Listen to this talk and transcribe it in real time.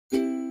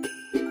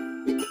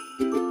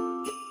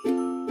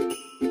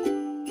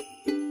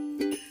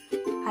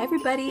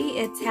everybody,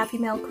 it's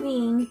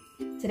Happymailqueen.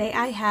 Today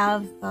I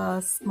have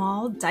a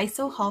small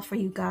Daiso haul for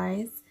you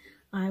guys.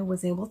 I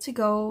was able to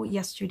go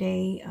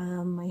yesterday.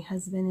 My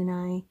husband and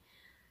I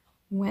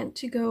went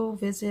to go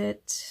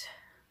visit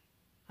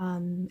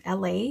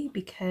LA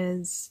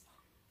because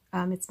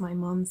it's my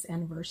mom's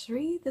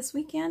anniversary this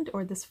weekend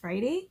or this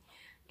Friday.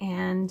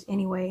 And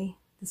anyway,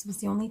 this was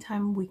the only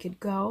time we could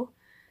go.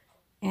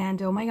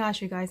 And oh my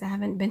gosh, you guys, I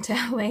haven't been to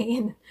LA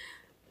in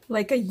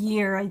like a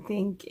year, I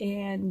think,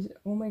 and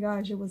oh my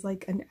gosh, it was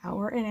like an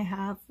hour and a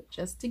half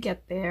just to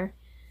get there,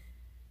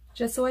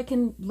 just so I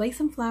can lay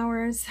some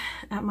flowers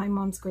at my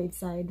mom's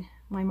graveside,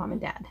 my mom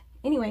and dad.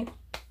 Anyway,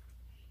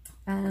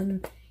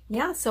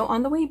 yeah, so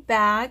on the way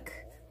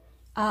back,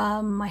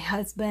 my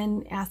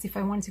husband asked if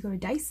I wanted to go to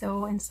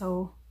Daiso, and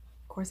so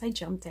of course I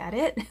jumped at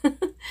it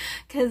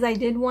because I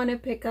did want to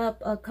pick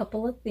up a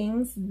couple of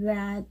things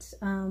that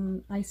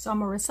I saw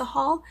Marissa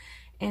haul,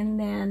 and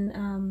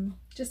then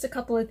just a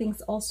couple of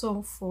things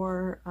also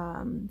for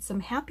some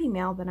happy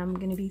mail that I'm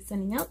going to be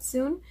sending out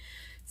soon.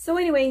 So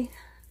anyway,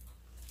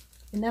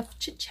 enough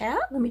chit chat.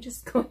 Let me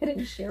just go ahead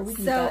and share with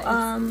you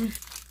guys.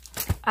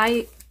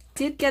 I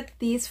did get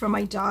these for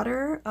my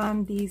daughter,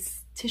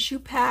 these tissue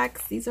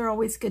packs. These are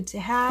always good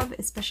to have,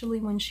 especially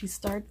when she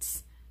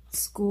starts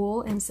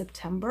school in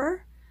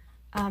September.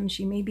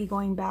 She may be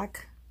going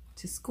back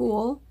to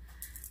school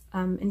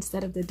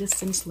instead of the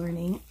distance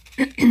learning.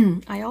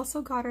 I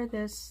also got her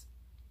this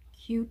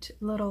cute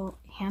little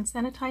hand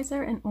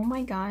sanitizer, and oh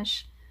my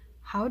gosh,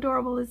 how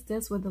adorable is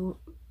this with a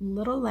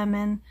little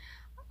lemon.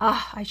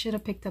 I should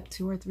have picked up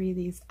 2 or 3 of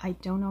these. I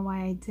don't know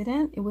why I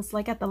didn't. It was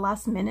like at the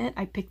last minute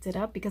I picked it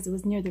up because it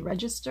was near the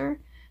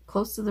register,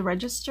 close to the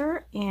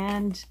register,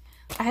 and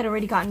I had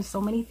already gotten so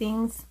many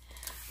things.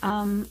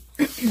 I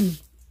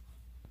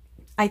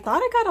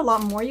thought I got a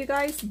lot more, you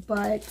guys,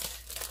 but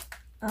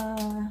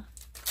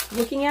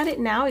looking at it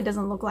now, it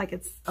doesn't look like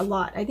it's a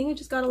lot. I think I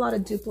just got a lot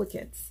of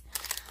duplicates.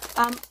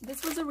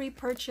 This was a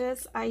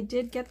repurchase. I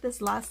did get this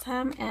last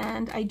time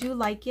and I do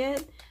like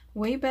it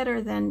way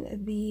better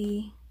than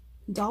the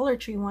Dollar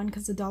Tree one,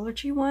 because the Dollar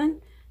Tree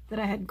one that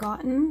I had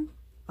gotten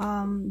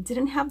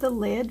didn't have the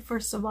lid,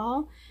 first of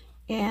all,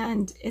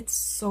 and it's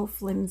so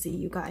flimsy,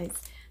 you guys.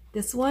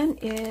 This one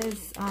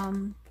is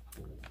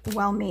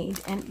well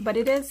made, but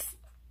it is,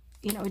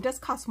 you know, it does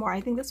cost more.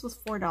 I think this was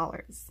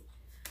 $4.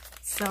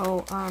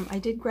 So I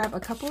did grab a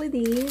couple of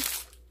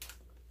these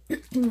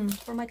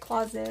for my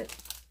closet,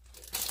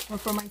 or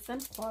for my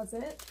son's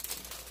closet.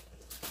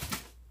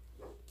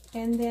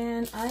 And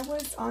then I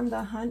was on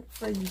the hunt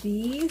for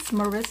these.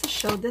 Marissa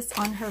showed this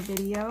on her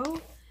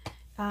video.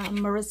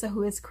 Marissa,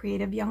 who is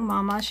Creative Young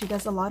Mama, she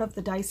does a lot of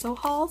the Daiso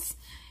hauls.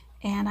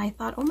 And I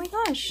thought, oh my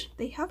gosh,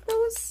 they have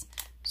those.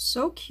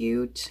 So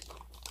cute.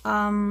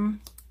 And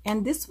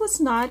this was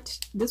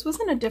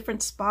in a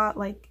different spot,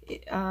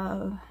 like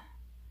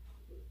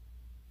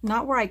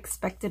not where I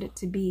expected it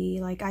to be.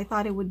 Like I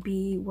thought it would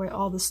be where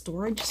all the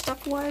storage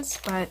stuff was,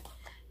 but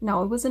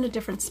no, it was in a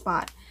different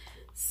spot.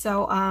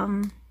 So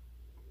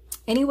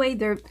anyway,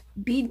 they're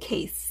bead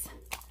case.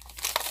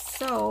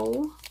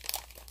 So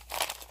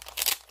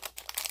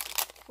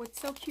what's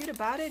so cute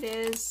about it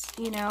is,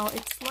 you know,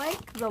 it's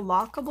like the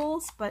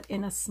lockables, but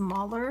in a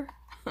smaller,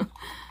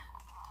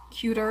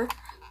 cuter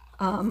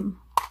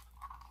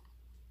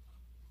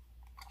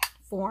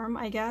form,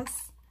 I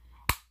guess.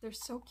 They're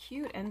so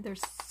cute, and they're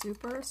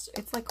super,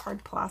 it's like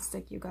hard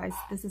plastic, you guys.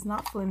 This is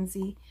not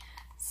flimsy.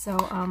 So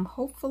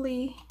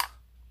hopefully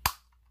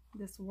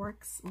this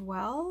works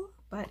well,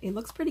 but it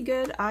looks pretty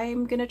good.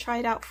 I'm gonna try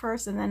it out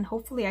first, and then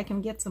hopefully I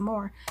can get some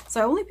more. So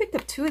I only picked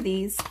up 2 of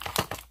these,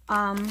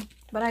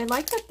 but I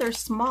like that they're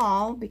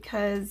small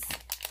because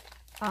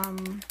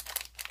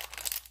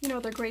you know,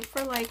 they're great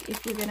for like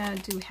if you're gonna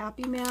do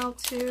happy mail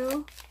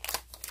too.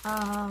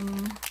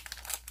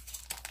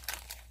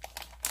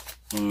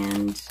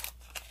 And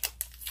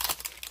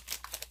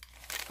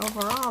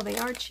overall they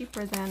are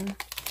cheaper than,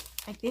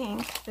 I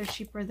think they're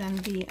cheaper than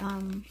the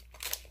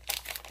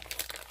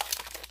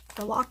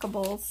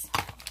lockables.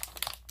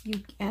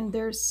 And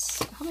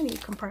there's, how many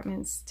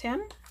compartments?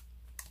 10?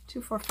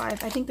 2, 4,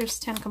 5. I think there's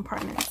 10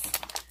 compartments.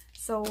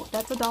 So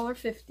that's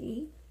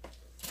 $1.50.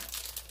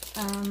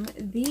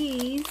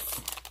 These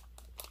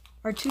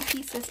are 2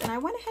 pieces, and I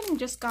went ahead and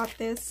just got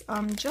this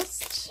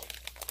just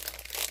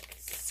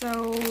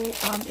so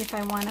if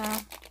I want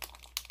to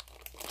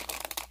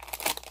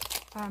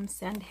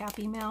send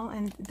happy mail,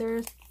 and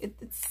they're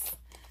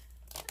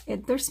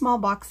small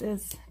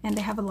boxes, and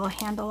they have a little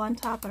handle on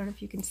top. I don't know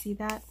if you can see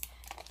that,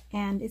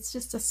 and it's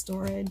just a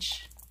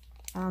storage.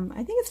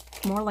 I think it's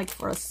more like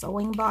for a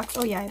sewing box.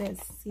 Oh yeah, it is.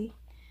 See,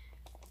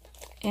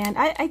 and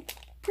I'm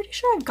pretty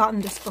sure I've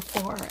gotten this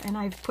before, and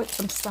I've put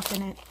some stuff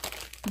in it.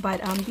 But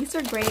these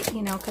are great,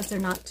 you know, because they're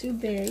not too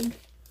big.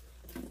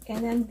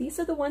 And then these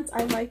are the ones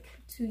I like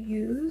to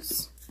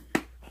use.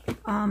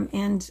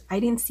 And I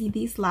didn't see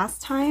these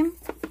last time,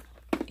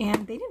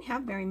 and they didn't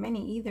have very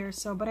many either.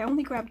 So, but I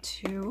only grabbed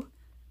 2.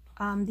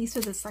 These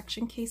are the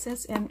section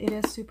cases, and it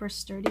is super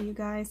sturdy, you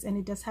guys, and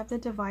it does have the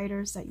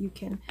dividers that you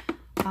can,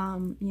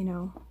 you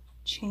know,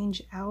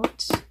 change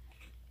out.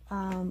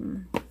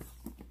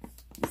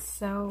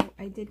 So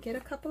I did get a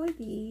couple of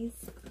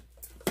these,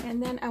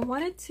 and then I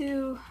wanted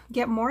to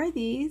get more of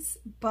these,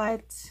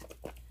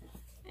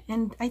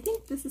 and I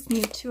think this is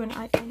new too, and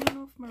I don't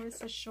know if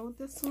Marissa showed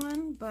this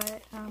one,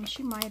 but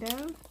she might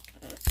have.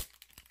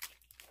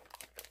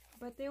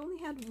 But they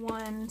only had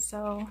one,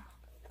 so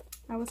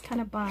I was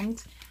kind of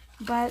bummed.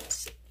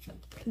 But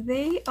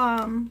they,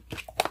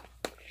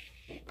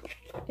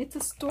 it's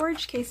a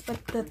storage case,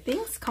 but the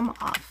things come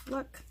off.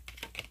 Look.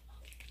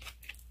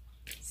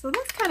 So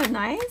that's kind of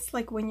nice,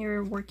 like when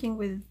you're working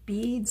with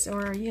beads,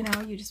 or you know,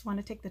 you just want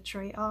to take the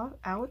tray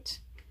out.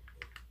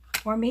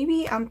 Or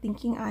maybe I'm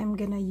thinking I'm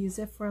gonna use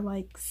it for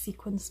like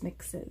sequence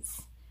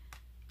mixes.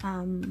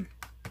 You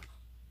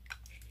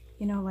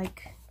know,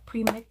 like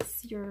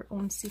pre-mix your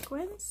own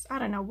sequence. I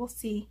don't know, we'll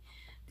see.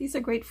 These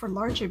are great for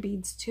larger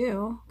beads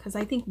too, because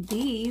I think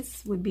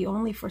these would be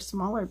only for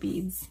smaller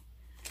beads.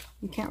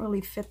 You can't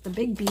really fit the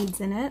big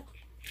beads in it.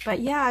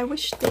 But yeah, I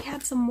wish they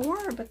had some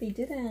more, but they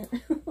didn't.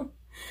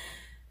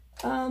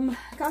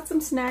 Got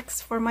some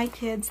snacks for my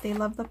kids. They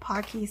love the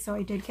Pocky, so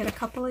I did get a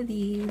couple of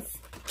these.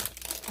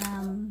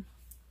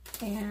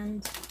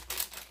 And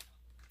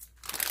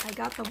I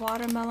got the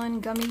watermelon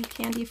gummy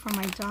candy for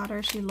my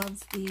daughter. She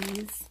loves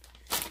these.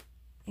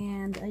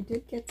 And I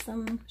did get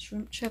some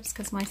shrimp chips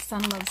because my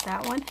son loves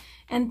that one.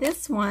 And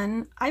this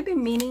one, I've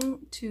been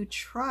meaning to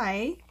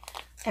try.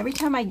 Every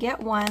time I get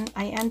one,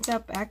 I end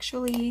up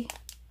actually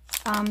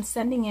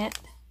sending it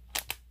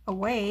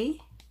away.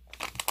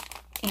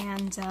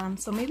 And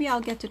so maybe I'll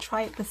get to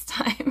try it this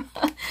time.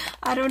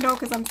 I don't know,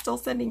 because I'm still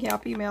sending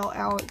Happy Mail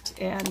out.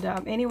 And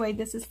anyway,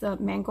 this is the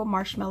mango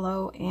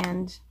marshmallow.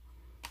 And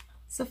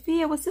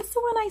Sophia, was this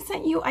the one I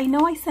sent you? I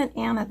know I sent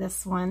Anna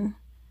this one.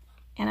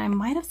 And I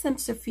might have sent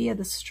Sophia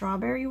the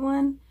strawberry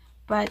one.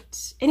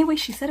 But anyway,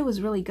 she said it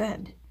was really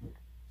good.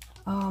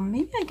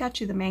 Maybe I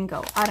got you the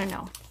mango. I don't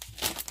know.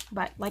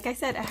 But like I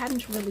said, I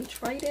hadn't really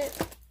tried it.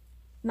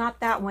 Not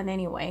that one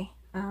anyway.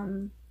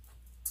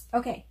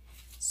 Okay.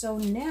 So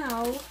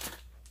now,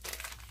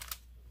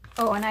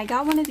 oh, and I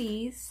got one of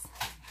these,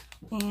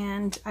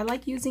 and I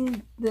like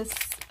using this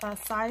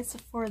size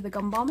for the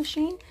gumball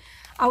machine.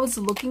 I was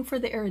looking for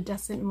the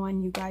iridescent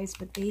one, you guys,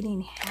 but they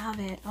didn't have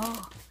it.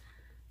 Oh,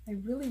 I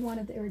really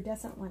wanted the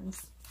iridescent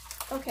ones.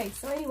 Okay,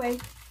 so anyway,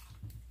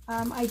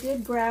 I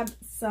did grab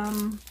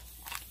some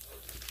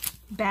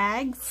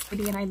bags.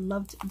 Again, I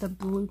loved the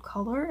blue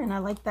color, and I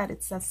like that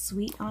it says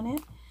sweet on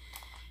it.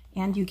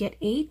 And you get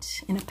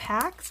 8 in a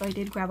pack, so I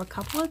did grab a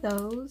couple of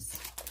those.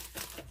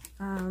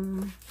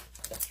 And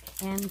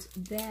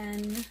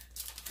then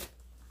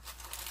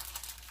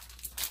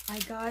I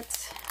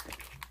got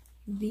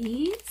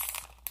these,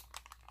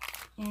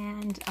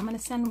 and I'm gonna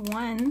send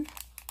one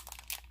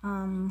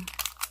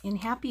in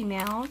Happy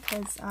Mail,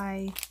 because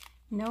I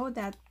know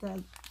that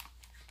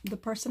the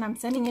person I'm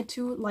sending it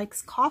to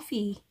likes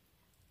coffee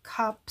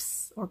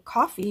cups or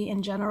coffee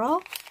in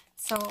general.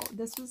 So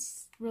this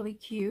was really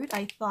cute,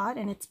 I thought,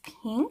 and it's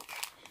pink.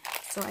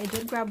 So I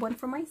did grab one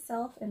for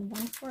myself and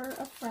one for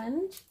a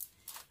friend.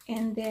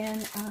 And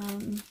then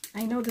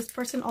I know this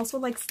person also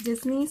likes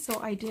Disney,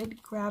 so I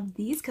did grab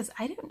these because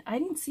I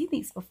didn't see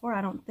these before,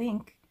 I don't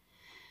think.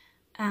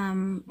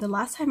 The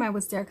last time I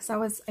was there,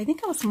 because I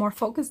think I was more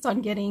focused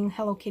on getting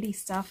Hello Kitty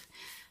stuff.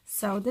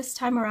 So this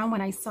time around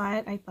when I saw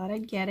it, I thought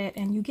I'd get it,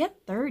 and you get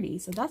 30,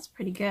 so that's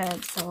pretty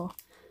good. So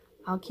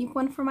I'll keep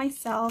one for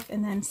myself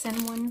and then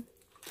send one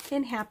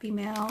in Happy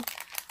Mail.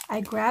 I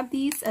grabbed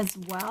these as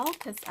well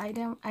because I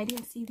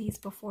didn't see these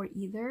before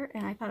either,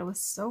 and I thought it was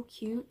so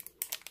cute.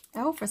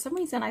 Oh, for some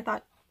reason I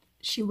thought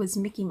she was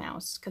Mickey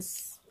Mouse,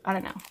 because I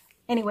don't know.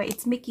 Anyway,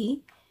 it's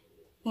Mickey,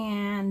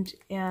 and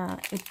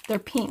they're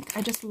pink.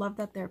 I just love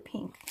that they're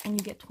pink, and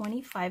you get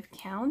 25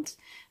 count.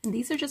 And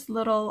these are just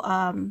little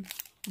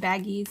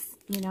baggies,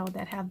 you know,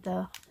 that have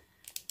the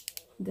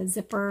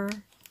zipper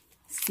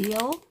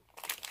seal.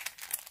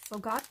 So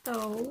got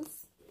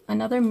those.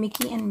 Another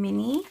Mickey and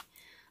Minnie.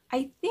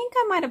 I think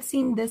I might have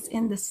seen this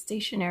in the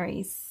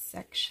stationery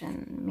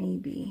section,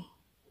 maybe.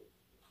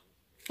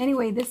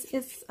 Anyway, this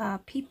is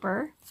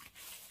paper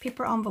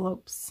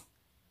envelopes.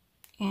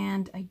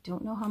 And I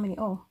don't know how many.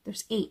 Oh,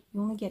 there's 8.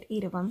 You only get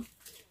 8 of them.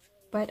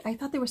 But I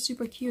thought they were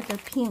super cute. They're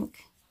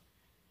pink.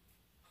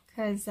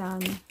 Because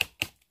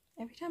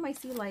every time I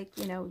see, like,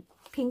 you know,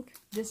 pink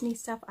Disney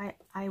stuff,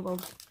 I will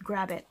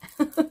grab it.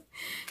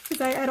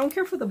 Because I don't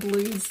care for the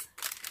blues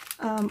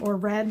or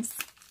reds.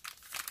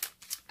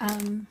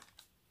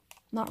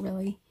 Not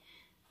really.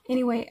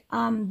 Anyway,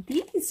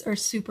 these are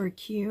super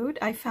cute.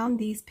 I found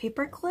these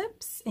paper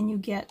clips, and you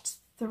get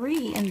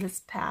 3 in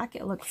this pack,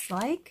 it looks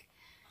like.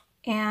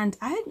 And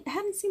I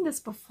hadn't seen this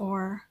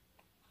before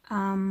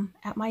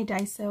at my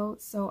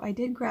Daiso, so I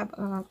did grab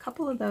a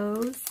couple of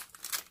those.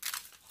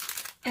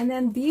 And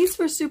then these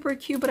were super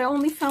cute, but I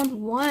only found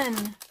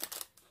 1.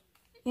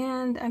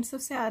 And I'm so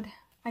sad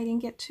I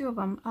didn't get 2 of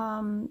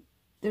them.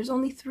 There's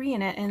only 3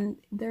 in it, and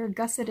they're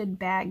gusseted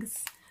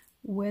bags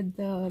with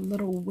the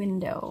little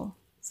window.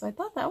 So I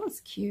thought that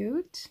was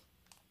cute.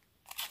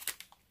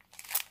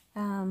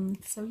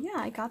 So yeah,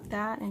 I got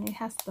that, and it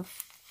has the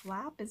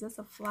flap. Is this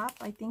a flap?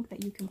 I think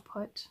that you can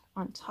put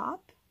on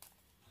top.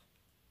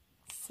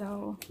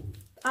 So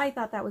I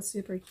thought that was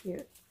super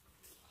cute.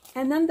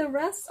 And then the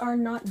rest are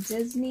not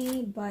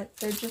Disney, but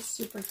they're just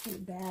super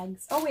cute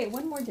bags. Oh wait,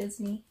 one more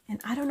Disney.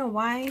 And I don't know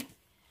why.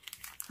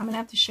 I'm gonna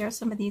have to share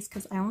some of these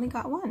because I only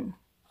got one.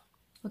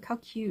 Look how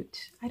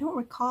cute. I don't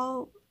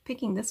recall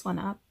picking this one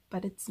up,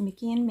 but it's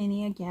Mickey and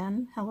Minnie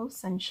again. Hello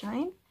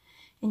Sunshine.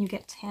 And you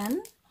get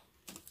 10.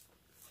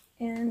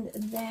 And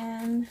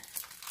then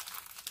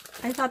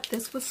I thought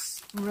this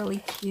was really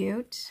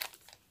cute.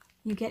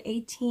 You get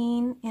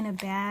 18 in a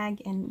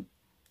bag, and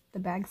the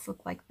bags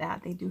look like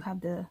that. They do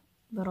have the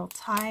little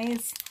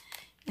ties.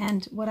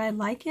 And what I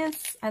like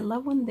is, I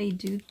love when they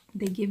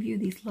give you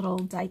these little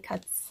die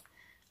cuts.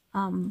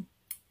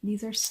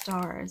 These are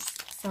stars.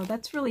 So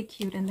that's really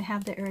cute. And they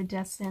have the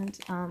iridescent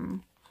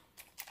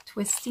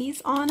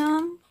twisties on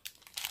them.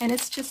 And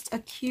it's just a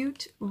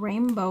cute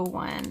rainbow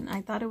one.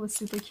 I thought it was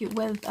super cute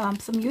with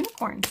some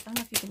unicorns. I don't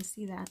know if you can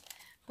see that.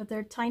 But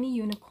they're tiny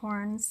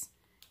unicorns.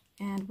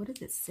 And what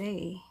does it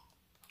say?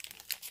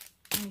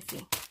 Let me see.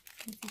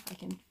 Let me see if I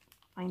can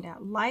find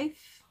out.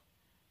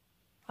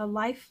 A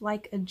life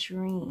like a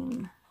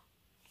dream.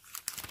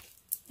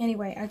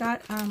 Anyway, I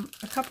got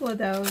a couple of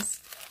those.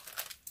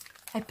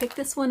 I picked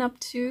this one up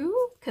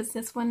too because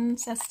this one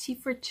says T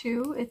for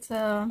 2. It's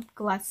a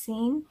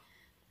glassine,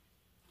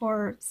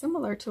 or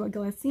similar to a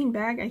glassine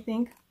bag, I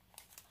think.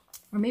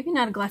 Or maybe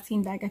not a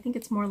glassine bag. I think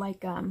it's more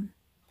like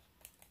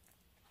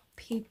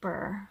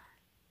paper.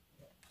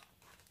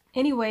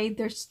 Anyway,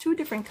 there's 2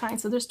 different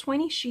kinds. So there's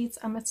 20 sheets.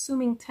 I'm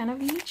assuming 10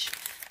 of each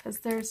because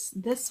there's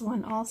this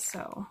one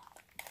also.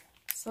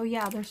 So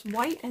yeah, there's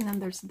white and then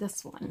there's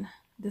this one,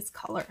 this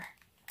color.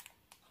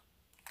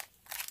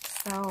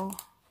 So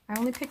I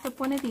only picked up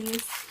one of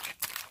these.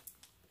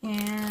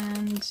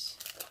 And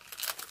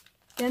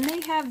then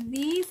they have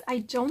these. I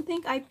don't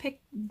think I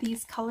picked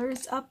these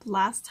colors up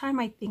last time.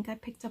 I think I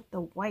picked up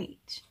the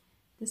white.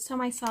 This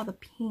time I saw the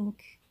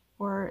pink,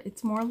 or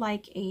it's more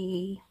like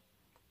a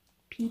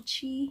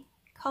peachy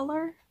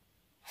color.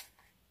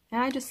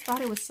 And I just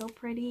thought it was so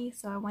pretty,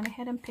 so I went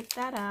ahead and picked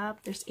that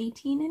up. There's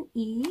 18 in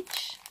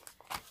each.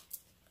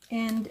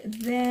 And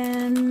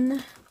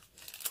then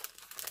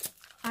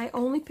I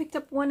only picked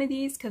up one of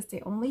these because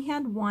they only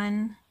had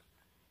one.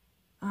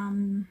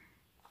 And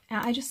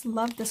I just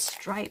love the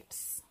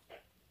stripes.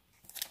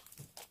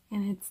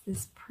 And it's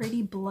this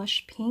pretty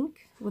blush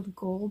pink with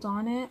gold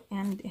on it.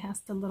 And it has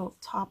the little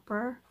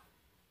topper.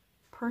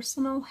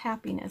 Personal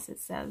happiness, it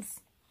says.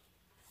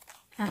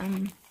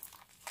 And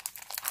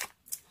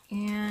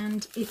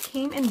it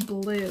came in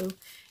blue.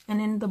 And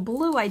in the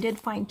blue, I did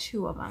find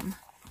 2 of them.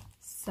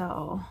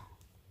 So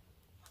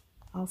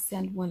I'll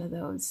send one of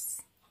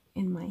those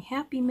in my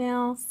Happy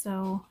Mail.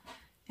 So,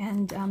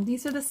 and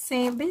these are the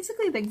same,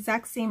 basically the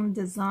exact same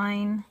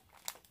design.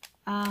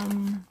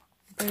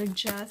 They're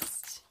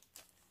just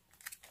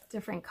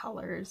different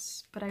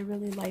colors, but I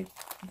really like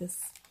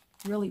this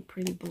really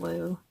pretty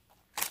blue.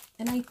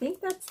 And I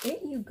think that's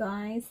it, you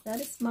guys. That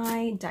is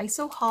my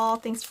Daiso haul.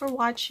 Thanks for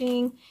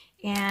watching,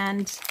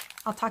 and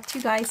I'll talk to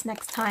you guys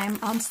next time.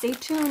 Stay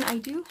tuned. I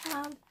do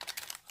have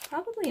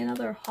probably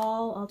another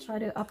haul. I'll try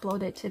to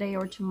upload it today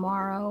or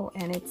tomorrow,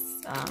 and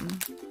it's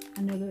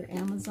another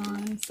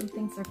Amazon. Some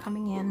things are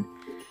coming in.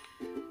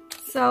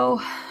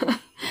 So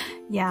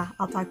yeah,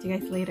 I'll talk to you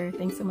guys later.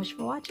 Thanks so much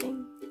for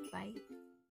watching. Bye.